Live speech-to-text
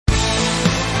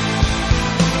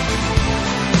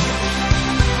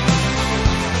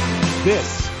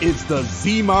This is the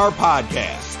Zemar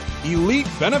Podcast. Elite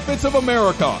Benefits of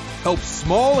America helps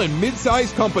small and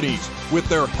mid-sized companies with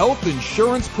their health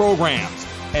insurance programs.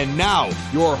 And now,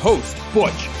 your host,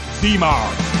 Butch Zemar.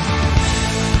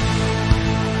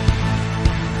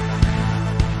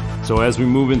 So as we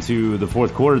move into the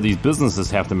fourth quarter, these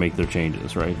businesses have to make their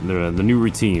changes, right? The new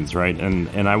routines, right?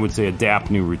 And I would say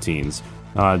adapt new routines.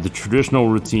 The traditional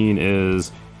routine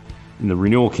is the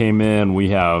renewal came in,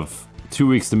 we have 2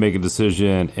 weeks to make a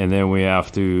decision, and then we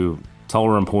have to tell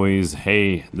our employees,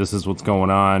 hey, this is what's going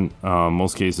on.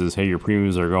 Most cases, hey, your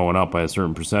premiums are going up by a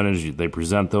certain percentage. They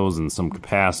present those in some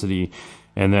capacity,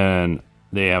 and then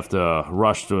they have to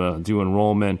rush to do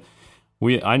enrollment.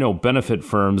 I know benefit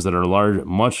firms that are large,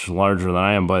 much larger than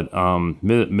I am, but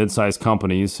mid-sized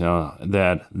companies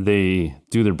that they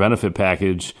do their benefit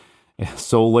package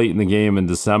so late in the game in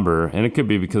December, and it could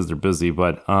be because they're busy,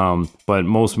 but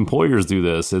most employers do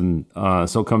this, and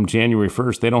so come January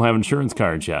 1st, they don't have insurance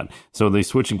cards yet. So they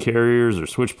switch in carriers or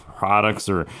switch products,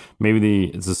 or maybe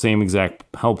it's the same exact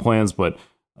health plans, but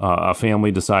a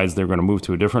family decides they're going to move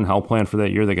to a different health plan for that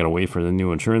year. They got to wait for the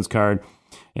new insurance card.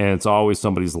 And it's always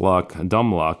somebody's luck,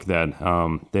 dumb luck, that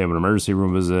they have an emergency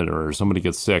room visit or somebody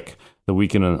gets sick the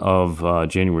weekend of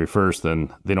January 1st,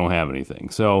 and they don't have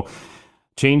anything. So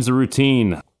change the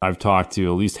routine. I've talked to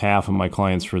at least half of my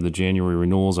clients for the January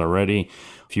renewals already.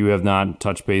 If you have not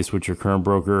touched base with your current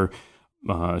broker,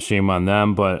 shame on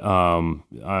them, but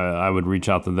I would reach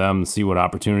out to them and see what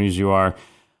opportunities you are.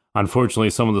 Unfortunately,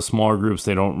 some of the smaller groups,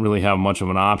 they don't really have much of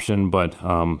an option,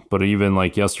 but even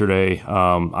like yesterday,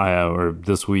 or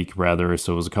this week rather,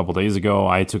 so it was a couple days ago,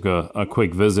 I took a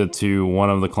quick visit to one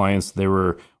of the clients. They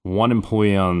were one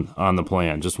employee on the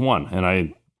plan, just one, and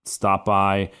I stopped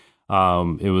by.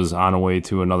 It was on a way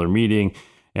to another meeting,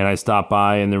 and I stopped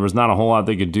by, and there was not a whole lot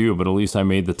they could do, but at least I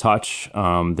made the touch.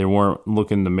 They weren't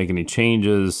looking to make any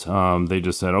changes. They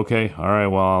just said, okay, all right,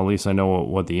 well, at least I know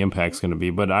what the impact's going to be.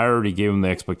 But I already gave them the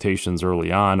expectations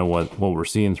early on of what we're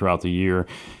seeing throughout the year.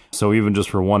 So even just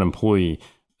for one employee,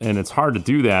 and it's hard to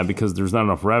do that because there's not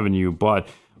enough revenue, but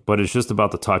it's just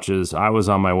about the touches. I was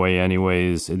on my way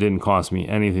anyways. It didn't cost me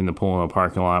anything to pull in a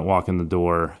parking lot, walk in the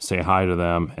door, say hi to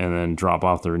them, and then drop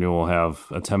off the renewal, have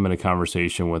a 10-minute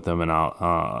conversation with them, and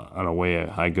on away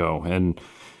I go. And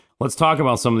let's talk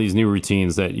about some of these new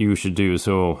routines that you should do.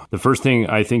 So the first thing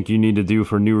I think you need to do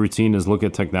for a new routine is look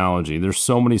at technology. There's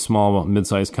so many small,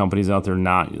 mid-sized companies out there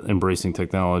not embracing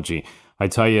technology. I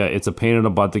tell you, it's a pain in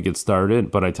the butt to get started,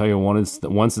 but I tell you, once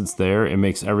it's there, it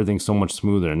makes everything so much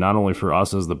smoother, not only for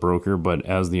us as the broker, but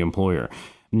as the employer.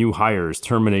 New hires,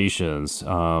 terminations,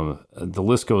 the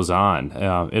list goes on.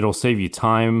 It'll save you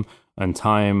time and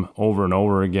time over and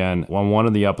over again. On one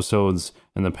of the episodes,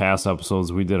 in the past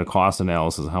episodes, we did a cost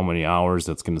analysis, how many hours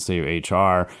that's going to save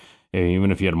HR. Even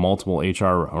if you had multiple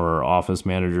HR or office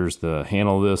managers to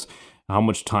handle this, how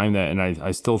much time that, and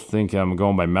I still think I'm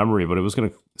going by memory, but it was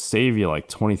going to save you like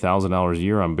 $20,000 a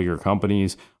year on bigger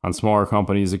companies. On smaller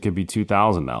companies, it could be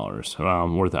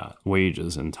 $2,000 worth of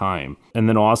wages and time. And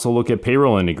then also look at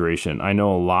payroll integration. I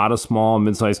know a lot of small and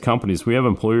mid-sized companies. We have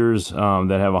employers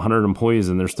that have 100 employees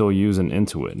and they're still using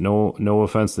Intuit. No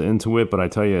offense to Intuit, but I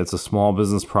tell you, it's a small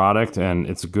business product and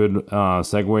it's a good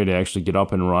segue to actually get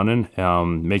up and running.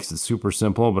 Makes it super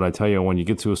simple, but I tell you, when you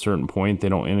get to a certain point, they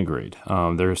don't integrate.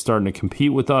 They're starting to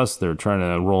compete with us. They're trying to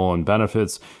enroll in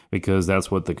benefits because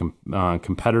that's what the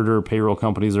competitor payroll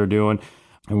companies are doing.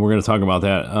 And we're going to talk about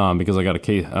that because I got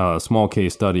a small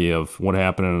case study of what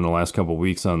happened in the last couple of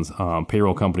weeks on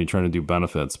payroll company trying to do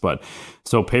benefits. But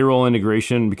so payroll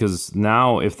integration, because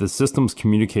now if the systems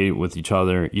communicate with each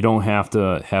other, you don't have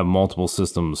to have multiple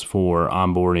systems for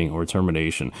onboarding or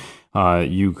termination.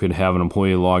 You could have an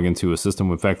employee log into a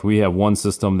system. In fact, we have one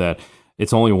system that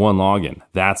it's only one login.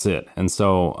 That's it. And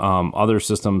so other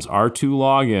systems are two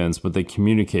logins, but they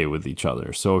communicate with each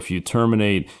other. So if you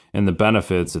terminate in the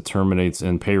benefits, it terminates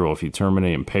in payroll. If you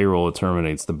terminate in payroll, it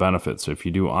terminates the benefits. So if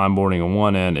you do onboarding on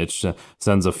one end, it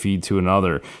sends a feed to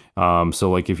another. So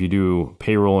like if you do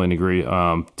payroll integrate,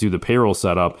 do the payroll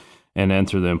setup and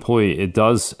enter the employee, it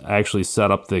does actually set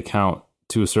up the account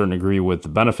to a certain degree with the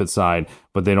benefit side,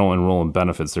 but they don't enroll in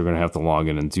benefits. They're going to have to log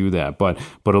in and do that. But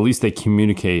at least they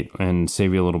communicate and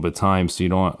save you a little bit of time, so you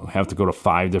don't have to go to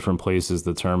 5 different places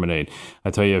to terminate.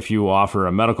 I tell you, if you offer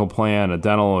a medical plan, a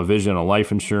dental, a vision, a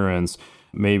life insurance,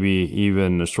 maybe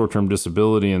even a short-term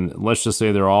disability, and let's just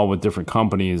say they're all with different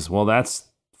companies, well, that's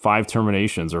 5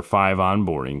 terminations or 5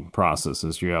 onboarding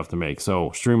processes you have to make. So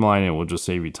streamlining it will just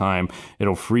save you time.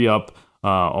 It'll free up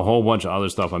a whole bunch of other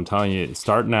stuff. I'm telling you,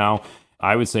 start now.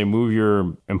 I would say move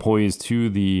your employees to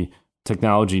the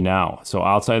technology now. So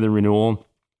outside the renewal,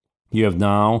 you have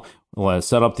now let's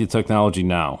set up the technology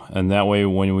now. And that way,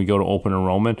 when we go to open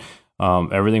enrollment,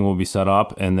 everything will be set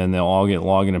up, and then they'll all get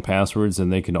login and passwords,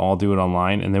 and they can all do it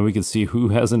online, and then we can see who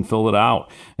hasn't filled it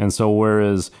out. And so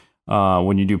whereas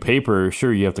when you do paper,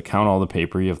 sure, you have to count all the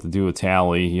paper, you have to do a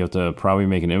tally, you have to probably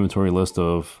make an inventory list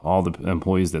of all the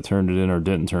employees that turned it in or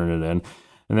didn't turn it in.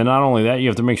 And then not only that, you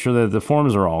have to make sure that the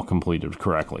forms are all completed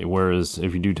correctly. Whereas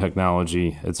if you do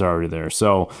technology, it's already there.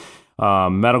 So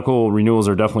medical renewals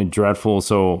are definitely dreadful.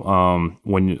 So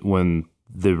when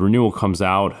the renewal comes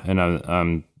out,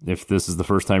 and if this is the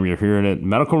first time you're hearing it,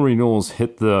 medical renewals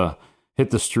hit the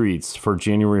streets for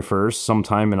January 1st,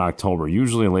 sometime in October,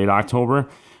 usually late October.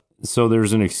 So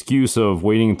there's an excuse of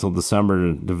waiting until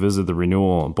December to visit the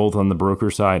renewal, both on the broker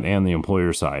side and the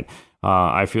employer side.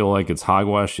 I feel like it's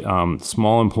hogwash.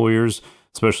 Small employers,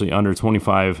 especially under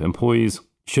 25 employees,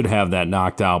 should have that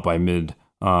knocked out by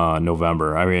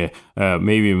mid-November. I mean,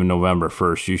 maybe even November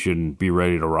 1st, you should be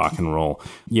ready to rock and roll.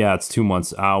 Yeah, it's 2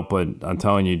 months out, but I'm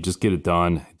telling you, just get it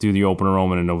done. Do the open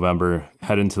enrollment in November,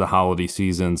 head into the holiday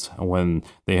seasons when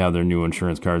they have their new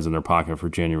insurance cards in their pocket for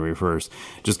January 1st.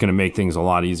 Just going to make things a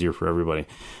lot easier for everybody.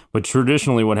 But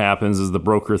traditionally what happens is the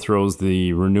broker throws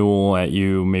the renewal at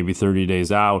you maybe 30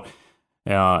 days out.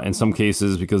 In some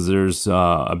cases, because there's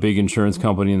a big insurance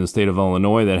company in the state of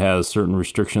Illinois that has certain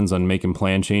restrictions on making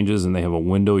plan changes, and they have a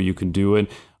window you can do it.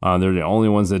 They're the only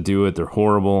ones that do it. They're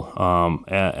horrible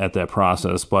at that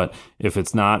process. But if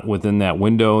it's not within that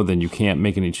window, then you can't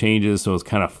make any changes. So it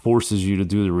kind of forces you to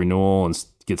do the renewal and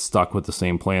get stuck with the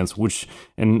same plans, which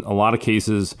in a lot of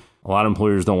cases, a lot of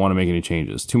employers don't want to make any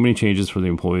changes. Too many changes for the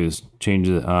employees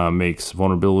makes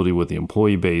vulnerability with the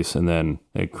employee base, and then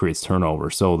it creates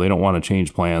turnover. So they don't want to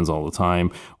change plans all the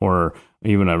time, or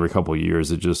even every couple of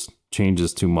years. It just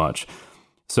changes too much.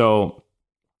 So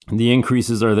the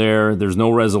increases are there. There's no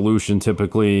resolution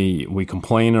typically. We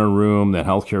complain in a room that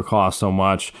healthcare costs so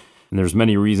much, and there's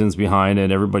many reasons behind it.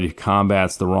 Everybody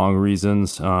combats the wrong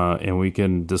reasons, and we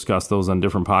can discuss those on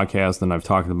different podcasts, and I've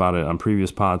talked about it on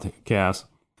previous podcasts.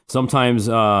 Sometimes,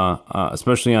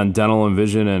 especially on dental and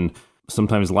vision and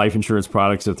sometimes life insurance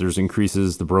products, if there's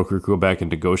increases, the broker could go back and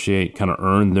negotiate, kind of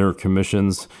earn their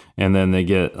commissions, and then they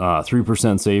get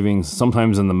 3% savings.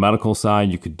 Sometimes in the medical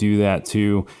side, you could do that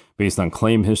too, based on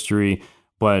claim history,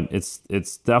 but it's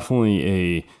definitely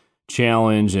a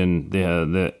challenge, and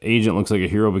the agent looks like a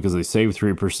hero because they save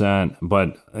 3%,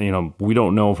 but we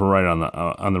don't know if we're right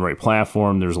on the right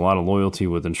platform. There's a lot of loyalty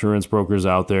with insurance brokers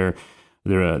out there.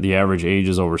 The average age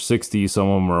is over 60. Some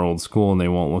of them are old school and they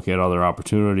won't look at other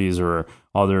opportunities or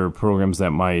other programs that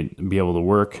might be able to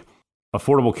work.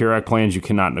 Affordable Care Act plans you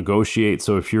cannot negotiate.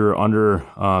 So if you're under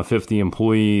 50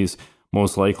 employees,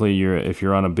 most likely if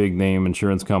you're on a big name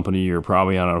insurance company, you're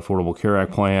probably on an Affordable Care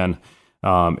Act plan.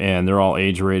 And they're all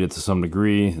age rated to some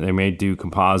degree. They may do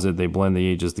composite, they blend the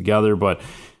ages together, but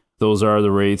those are the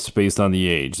rates based on the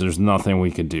age. There's nothing we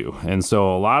can do. And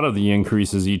so a lot of the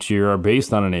increases each year are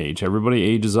based on an age. Everybody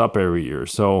ages up every year.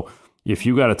 So if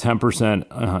you got a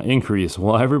 10% increase,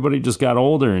 well, everybody just got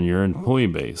older in your employee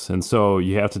base. And so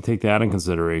you have to take that in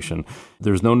consideration.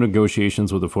 There's no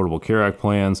negotiations with Affordable Care Act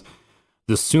plans.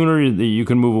 The sooner that you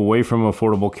can move away from an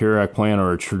Affordable Care Act plan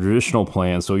or a traditional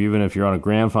plan, so even if you're on a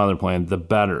grandfather plan, the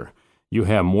better. You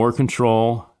have more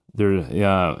control.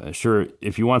 Sure,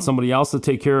 if you want somebody else to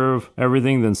take care of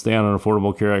everything, then stay on an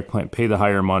Affordable Care Act plan, pay the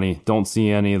higher money. Don't see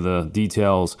any of the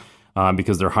details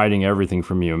because they're hiding everything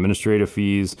from you. Administrative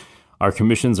fees, our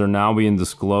commissions are now being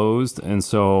disclosed, and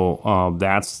so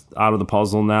that's out of the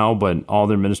puzzle now, but all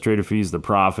the administrative fees, the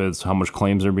profits, how much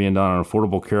claims are being done on an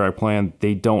Affordable Care Act plan,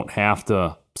 they don't have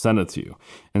to send it to you.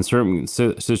 In certain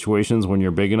situations, when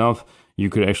you're big enough, you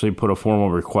could actually put a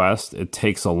formal request. It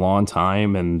takes a long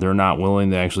time and they're not willing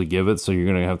to actually give it. So you're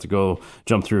going to have to go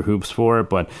jump through hoops for it.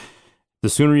 But the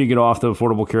sooner you get off the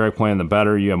Affordable Care Act plan, the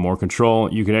better. You have more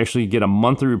control. You could actually get a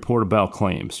monthly report about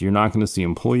claims. You're not going to see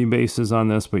employee bases on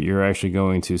this, but you're actually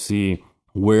going to see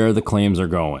where the claims are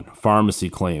going. Pharmacy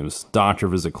claims, doctor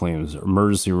visit claims,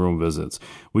 emergency room visits.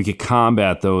 We could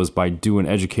combat those by doing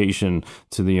education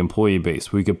to the employee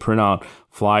base. We could print out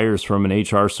flyers from an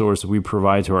HR source that we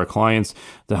provide to our clients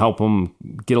to help them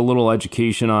get a little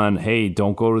education on, hey,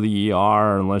 don't go to the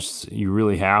ER unless you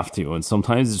really have to. And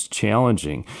sometimes it's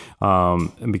challenging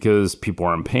because people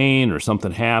are in pain or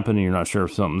something happened and you're not sure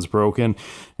if something's broken.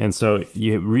 And so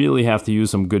you really have to use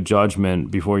some good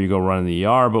judgment before you go run in the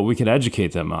ER, but we can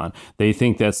educate them on. They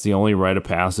think that's the only rite of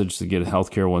passage to get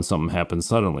health care when something happens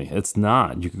suddenly. It's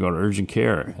not. You can go to urgent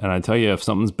care. And I tell you, if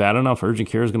something's bad enough, urgent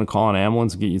care is going to call an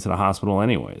ambulance and get you to the hospital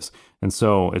anyways. And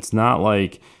so it's not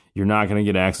like you're not going to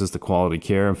get access to quality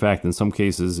care. In fact, in some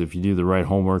cases, if you do the right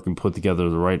homework and put together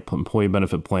the right employee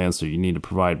benefit plan, so you need to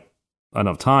provide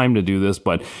enough time to do this,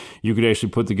 but you could actually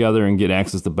put together and get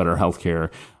access to better health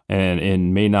care. And it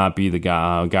may not be the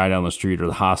guy down the street or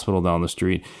the hospital down the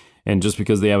street. And just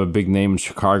because they have a big name in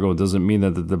Chicago doesn't mean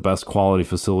that they're the best quality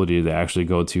facility to actually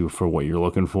go to for what you're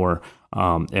looking for.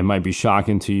 It might be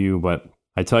shocking to you, but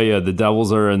I tell you, the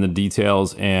devils are in the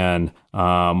details, and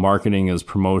marketing is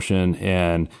promotion.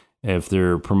 And if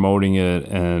they're promoting it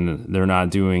and they're not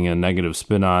doing a negative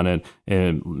spin on it,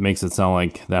 it makes it sound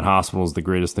like that hospital is the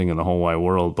greatest thing in the whole wide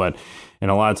world. And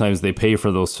a lot of times they pay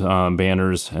for those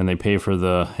banners, and they pay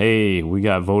for hey, we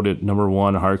got voted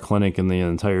 #1 heart clinic in the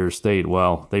entire state.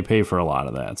 Well, they pay for a lot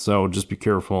of that. So just be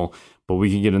careful. But we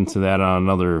can get into that on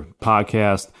another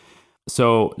podcast.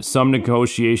 So some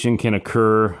negotiation can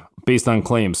occur based on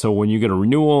claims. So when you get a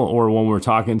renewal, or when we're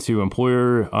talking to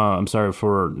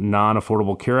for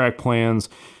non-Affordable Care Act plans,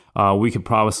 we could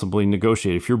possibly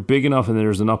negotiate. If you're big enough and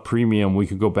there's enough premium, we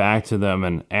could go back to them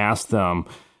and ask them,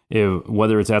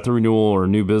 whether it's at the renewal or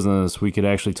new business, we could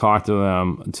actually talk to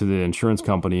them, to the insurance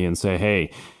company, and say, hey,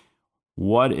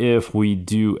 what if we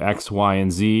do X, Y,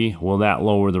 and Z? Will that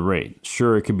lower the rate?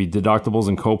 Sure, it could be deductibles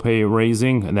and copay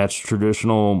raising, and that's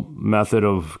traditional method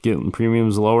of getting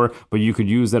premiums lower, but you could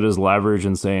use that as leverage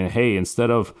and saying, hey, instead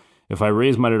of, if I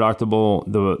raise my deductible,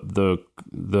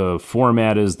 the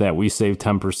format is that we save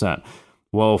 10%.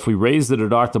 Well, if we raise the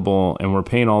deductible and we're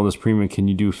paying all this premium, can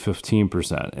you do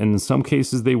 15%? And in some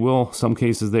cases they will, some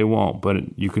cases they won't,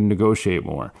 but you can negotiate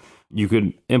more. You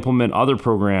could implement other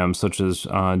programs such as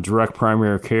direct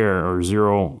primary care or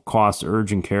zero cost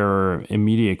urgent care or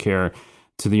immediate care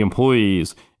to the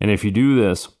employees. And if you do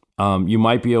this, you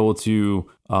might be able to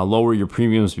lower your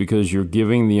premiums because you're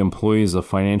giving the employees a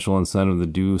financial incentive to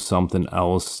do something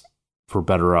else for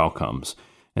better outcomes.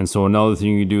 And so another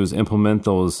thing you do is implement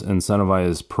those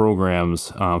incentivized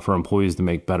programs for employees to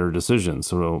make better decisions.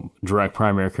 So direct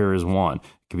primary care is one.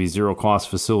 It could be zero cost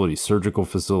facilities, surgical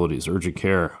facilities, urgent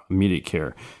care, immediate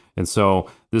care. And so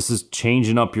this is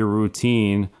changing up your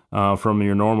routine from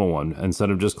your normal one. Instead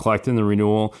of just collecting the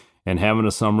renewal and having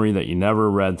a summary that you never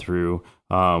read through,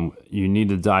 you need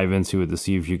to dive into it to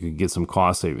see if you could get some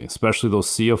cost savings, especially those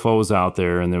CFOs out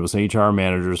there and those HR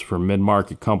managers for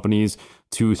mid-market companies,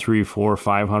 2, 3, 4,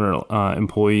 500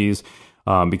 employees,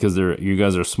 because you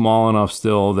guys are small enough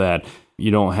still that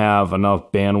you don't have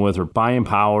enough bandwidth or buying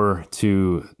power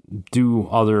to do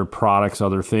other products,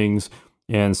 other things.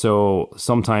 And so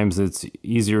sometimes it's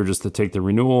easier just to take the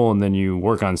renewal and then you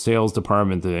work on sales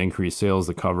department to increase sales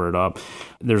to cover it up.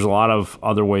 There's a lot of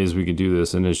other ways we could do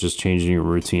this, and it's just changing your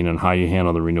routine and how you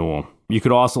handle the renewal. You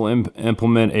could also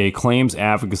implement a claims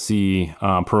advocacy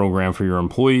program for your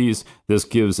employees. This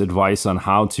gives advice on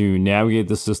how to navigate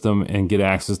the system and get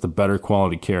access to better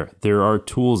quality care. There are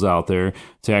tools out there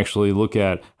to actually look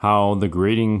at how the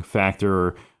grading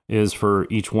factor is for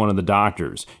each one of the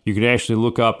doctors. You could actually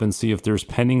look up and see if there's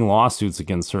pending lawsuits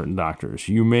against certain doctors.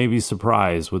 You may be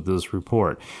surprised with this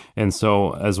report. And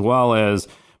so, as well as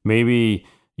maybe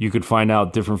you could find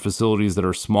out different facilities that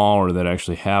are smaller that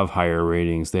actually have higher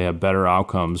ratings. They have better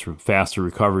outcomes, faster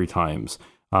recovery times.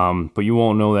 But you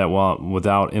won't know that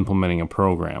without implementing a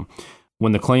program.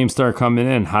 When the claims start coming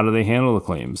in, how do they handle the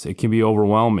claims? It can be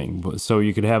overwhelming. So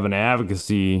you could have an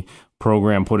advocacy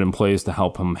program put in place to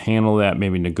help them handle that,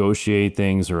 maybe negotiate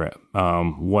things or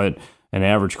what an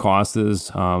average cost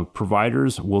is.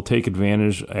 Providers will take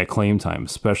advantage at claim time,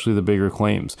 especially the bigger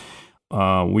claims.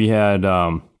 We had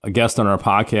a guest on our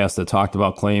podcast that talked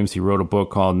about claims. He wrote a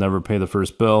book called Never Pay the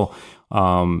First Bill.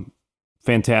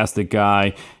 Fantastic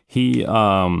guy. He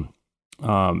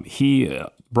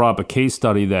brought up a case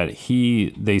study that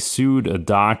they sued a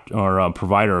doctor or a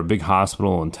provider, a big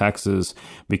hospital in Texas,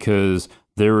 because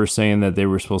they were saying that they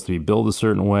were supposed to be billed a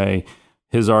certain way.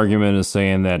 His argument is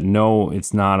saying that no,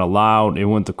 it's not allowed. It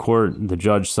went to court. The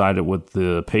judge sided with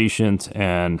the patient,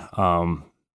 and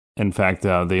in fact,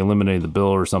 they eliminated the bill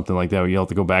or something like that. You have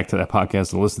to go back to that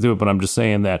podcast and listen to it. But I'm just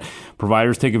saying that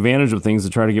providers take advantage of things to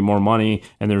try to get more money,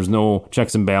 and there's no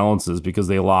checks and balances because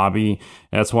they lobby.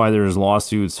 That's why there's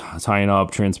lawsuits tying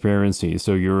up transparency.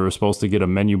 So you're supposed to get a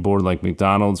menu board like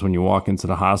McDonald's when you walk into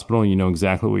the hospital. You know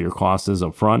exactly what your cost is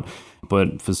up front.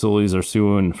 But facilities are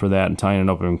suing for that and tying it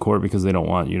up in court because they don't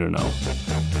want you to know.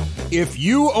 If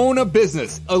you own a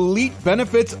business, Elite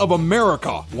Benefits of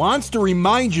America wants to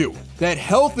remind you that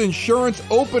health insurance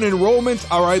open enrollments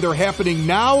are either happening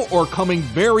now or coming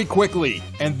very quickly.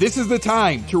 And this is the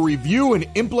time to review and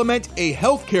implement a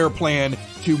healthcare plan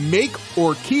to make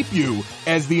or keep you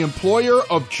as the employer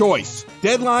of choice.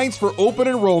 Deadlines for open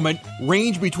enrollment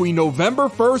range between November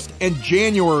 1st and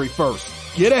January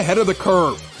 1st. Get ahead of the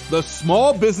curve. The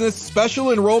Small Business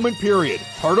Special Enrollment Period,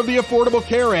 part of the Affordable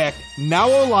Care Act, now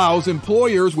allows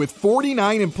employers with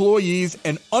 49 employees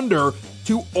and under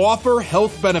to offer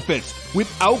health benefits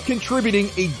without contributing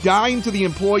a dime to the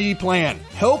employee plan.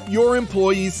 Help your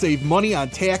employees save money on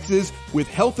taxes with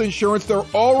health insurance they're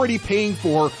already paying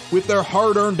for with their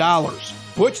hard-earned dollars.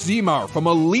 Butch Zemar from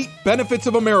Elite Benefits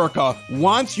of America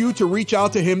wants you to reach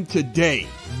out to him today.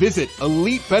 Visit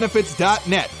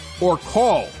elitebenefits.net or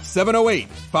call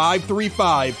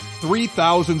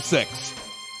 708-535-3006.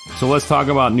 So let's talk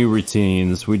about new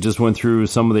routines. We just went through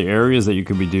some of the areas that you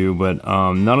could be due, but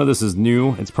none of this is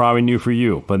new. It's probably new for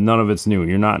you, but none of it's new.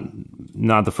 You're not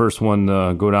the first one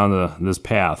to go down this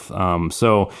path.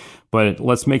 But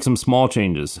let's make some small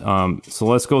changes. So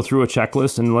let's go through a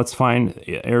checklist and let's find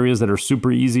areas that are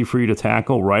super easy for you to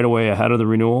tackle right away ahead of the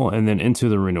renewal and then into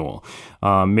the renewal.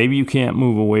 Maybe you can't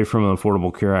move away from an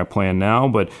Affordable Care Act plan now,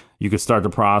 but you could start the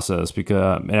process,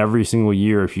 because every single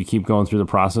year, if you keep going through the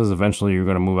process, eventually you're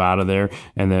going to move out of there.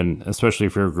 And then, especially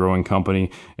if you're a growing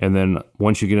company, and then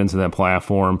once you get into that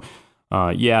platform,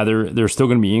 there's still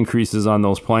going to be increases on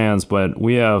those plans. But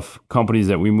we have companies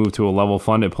that we moved to a level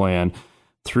funded plan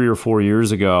 3 or 4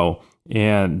 years ago,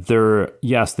 and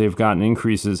they've gotten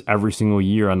increases every single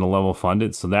year on the level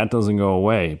funded, so that doesn't go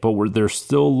away. But they're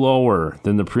still lower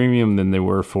than the premium than they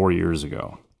were 4 years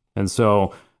ago, and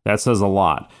so that says a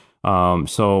lot.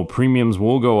 So premiums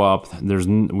will go up.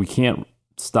 We can't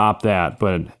stop that,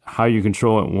 but how you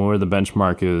control it and where the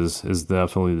benchmark is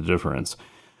definitely the difference.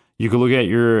 You could look at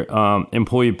your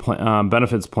employee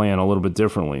benefits plan a little bit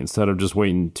differently. Instead of just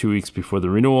waiting 2 weeks before the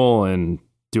renewal and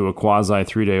do a quasi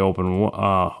 3-day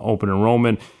open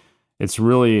enrollment, it's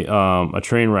really a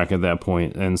train wreck at that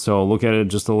point. And so look at it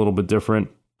just a little bit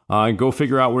different. Go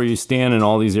figure out where you stand in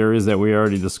all these areas that we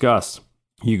already discussed.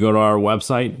 You go to our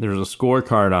website, there's a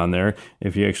scorecard on there.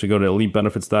 If you actually go to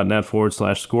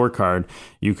elitebenefits.net/scorecard,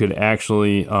 you could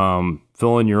actually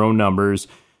fill in your own numbers.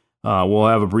 We'll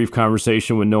have a brief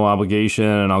conversation with no obligation,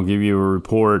 and I'll give you a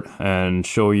report and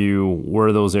show you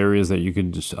where those areas that you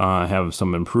could just, have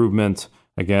some improvement.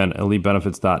 Again,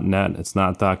 elitebenefits.net. It's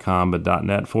not .com, but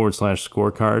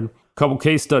 .net/scorecard. Couple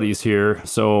case studies here.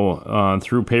 So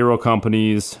through payroll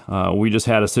companies, we just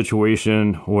had a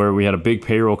situation where we had a big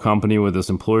payroll company with this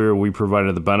employer. We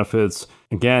provided the benefits.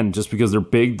 Again, just because they're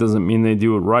big doesn't mean they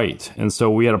do it right. And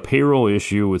so we had a payroll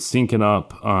issue with syncing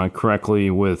up correctly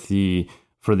with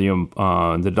for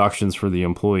the deductions for the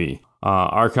employee.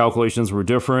 Our calculations were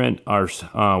different.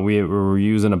 We were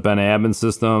using a Ben admin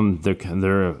system.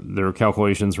 Their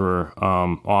calculations were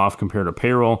off compared to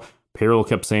payroll. Payroll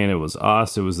kept saying it was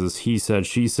us. It was this he said,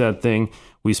 she said thing.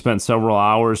 We spent several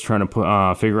hours trying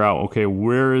to figure out, okay,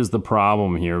 where is the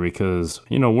problem here? Because,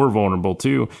 we're vulnerable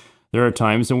too. There are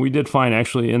times, and we did find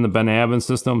actually in the Ben admin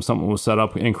system, something was set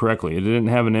up incorrectly. It didn't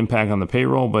have an impact on the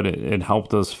payroll, but it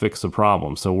helped us fix the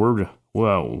problem. So we're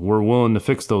willing to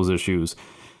fix those issues.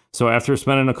 So after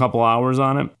spending a couple hours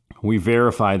on it, we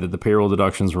verified that the payroll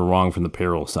deductions were wrong from the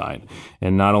payroll side.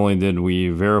 And not only did we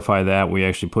verify that, we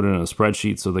actually put it in a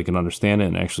spreadsheet so they can understand it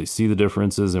and actually see the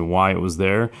differences and why it was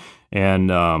there. And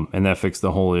that fixed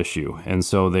the whole issue. And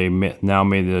so they now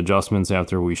made the adjustments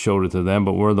after we showed it to them,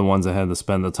 but we're the ones that had to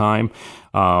spend the time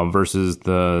versus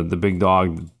the big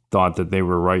dog thought that they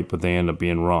were right, but they ended up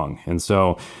being wrong. And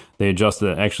so they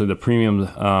adjusted. Actually, the premiums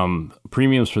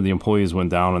for the employees went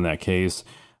down in that case.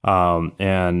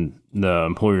 And the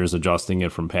employer is adjusting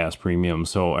it from past premiums,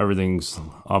 so everything's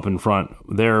up in front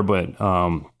there. But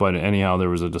anyhow, there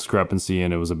was a discrepancy,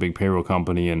 and it was a big payroll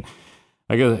company. And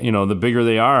I guess the bigger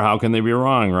they are, how can they be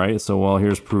wrong, right? So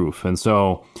here's proof. And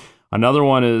so another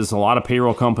one is a lot of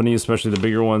payroll companies, especially the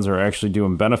bigger ones, are actually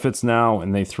doing benefits now,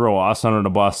 and they throw us under the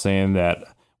bus saying that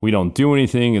we don't do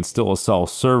anything. It's still a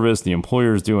self-service. The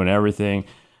employer's doing everything.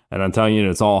 And I'm telling you,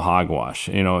 it's all hogwash.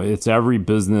 It's every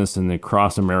business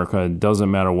across America. It doesn't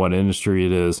matter what industry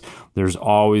it is. There's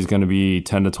always going to be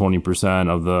 10 to 20%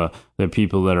 of the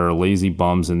people that are lazy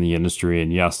bums in the industry.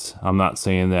 And yes, I'm not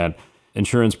saying that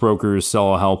insurance brokers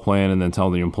sell a health plan and then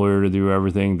tell the employer to do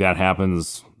everything. That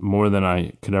happens more than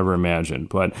I could ever imagine.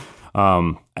 But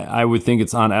I would think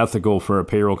it's unethical for a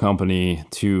payroll company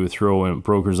to throw in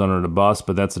brokers under the bus,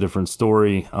 but that's a different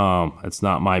story. It's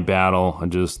not my battle. I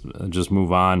just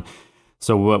move on.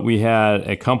 So what we had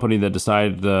a company that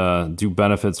decided to do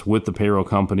benefits with the payroll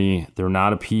company. They're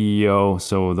not a PEO.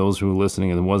 So those who are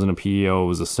listening, it wasn't a PEO. It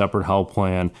was a separate health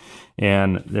plan,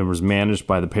 and it was managed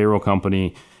by the payroll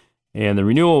company. And the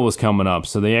renewal was coming up,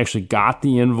 so they actually got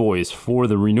the invoice for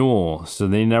the renewal. So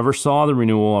they never saw the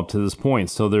renewal up to this point.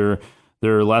 So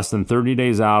they're less than 30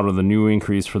 days out of the new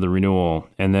increase for the renewal,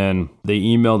 and then they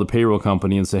email the payroll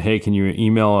company and say, hey, can you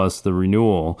email us the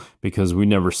renewal because we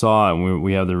never saw it and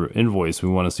we have the invoice. We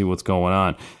want to see what's going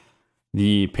on.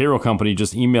 The payroll company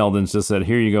just emailed and just said,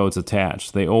 here you go, it's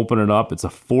attached. They open it up, it's a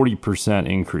 40%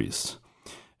 increase.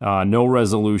 No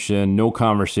resolution, no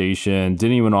conversation,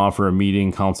 didn't even offer a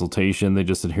meeting, consultation. They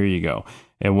just said, here you go.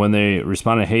 And when they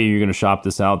responded, hey, you're going to shop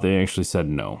this out, they actually said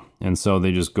no. And so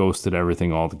they just ghosted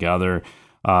everything altogether.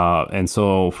 And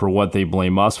so for what they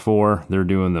blame us for, they're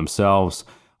doing themselves.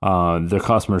 Their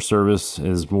customer service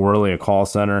is really a call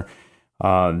center.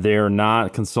 They're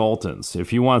not consultants.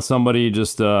 If you want somebody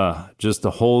just to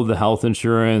hold the health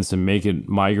insurance and make it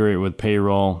migrate with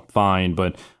payroll, fine.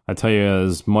 But I tell you,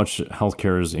 as much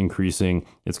healthcare is increasing,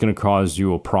 it's going to cause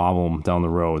you a problem down the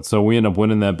road. So we end up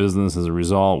winning that business as a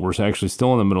result. We're actually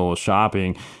still in the middle of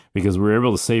shopping because we were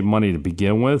able to save money to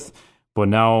begin with. But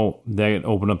now they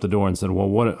opened up the door and said,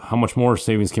 well, how much more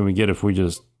savings can we get if we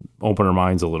just open our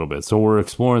minds a little bit? So we're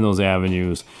exploring those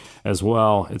avenues as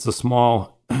well. It's a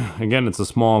small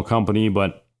company,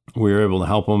 but we were able to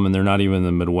help them, and they're not even in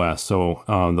the Midwest. So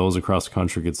those across the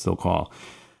country could still call.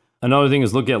 Another thing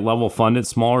is look at level funded,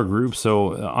 smaller groups.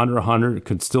 So under 100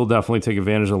 could still definitely take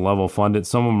advantage of level funded.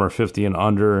 Some of them are 50 and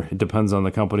under. It depends on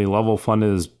the company. Level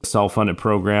funded is a self-funded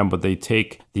program, but they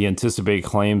take the anticipated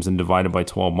claims and divide it by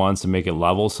 12 months and make it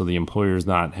level so the employer is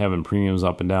not having premiums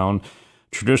up and down.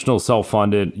 Traditional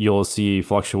self-funded, you'll see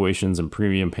fluctuations in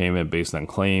premium payment based on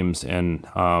claims, and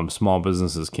small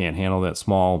businesses can't handle that.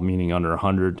 Small meaning under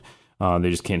 100.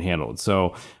 They just can't handle it.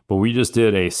 So, but we just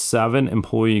did a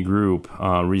 7-employee group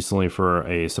recently for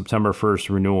a September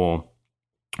 1st renewal.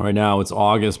 Right now it's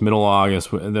August, middle August.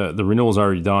 The renewal's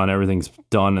already done. Everything's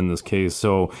done in this case.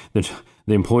 So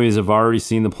the employees have already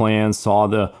seen the plans, saw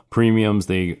the premiums.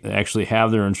 They actually have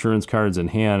their insurance cards in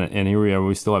hand. And here we are.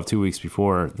 We still have 2 weeks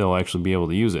before they'll actually be able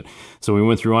to use it. So we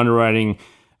went through underwriting,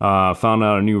 found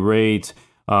out a new rate.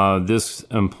 This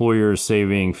employer is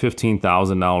saving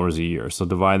 $15,000 a year. So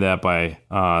divide that by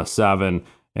 7,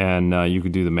 and you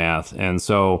could do the math. And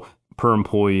so per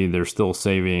employee, they're still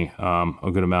saving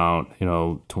a good amount,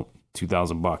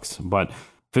 $2,000. But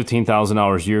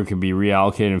 $15,000 a year could be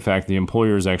reallocated. In fact, the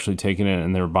employer is actually taking it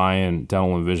and they're buying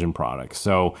dental and vision products.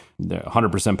 So they're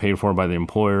 100% paid for by the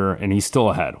employer, and he's still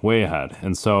ahead, way ahead.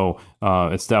 And so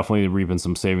it's definitely reaping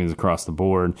some savings across the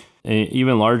board. And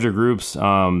even larger groups,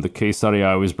 the case study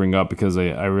I always bring up because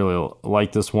I really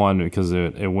like this one because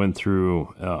it went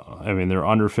through, they're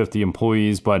under 50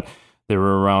 employees, but there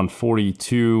were around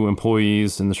 42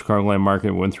 employees in the Chicagoland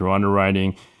market, went through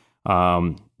underwriting.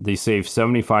 They saved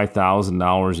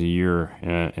 $75,000 a year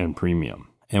in premium.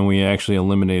 And we actually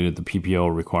eliminated the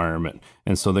PPO requirement.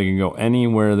 And so they can go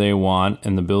anywhere they want,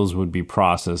 and the bills would be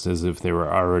processed as if they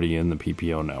were already in the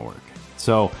PPO network.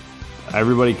 So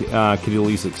everybody could at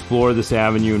least explore this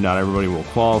avenue. Not everybody will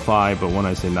qualify, but when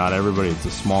I say not everybody,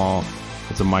 it's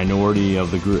a minority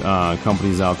of the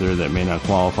companies out there that may not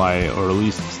qualify, or at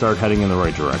least start heading in the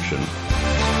right direction.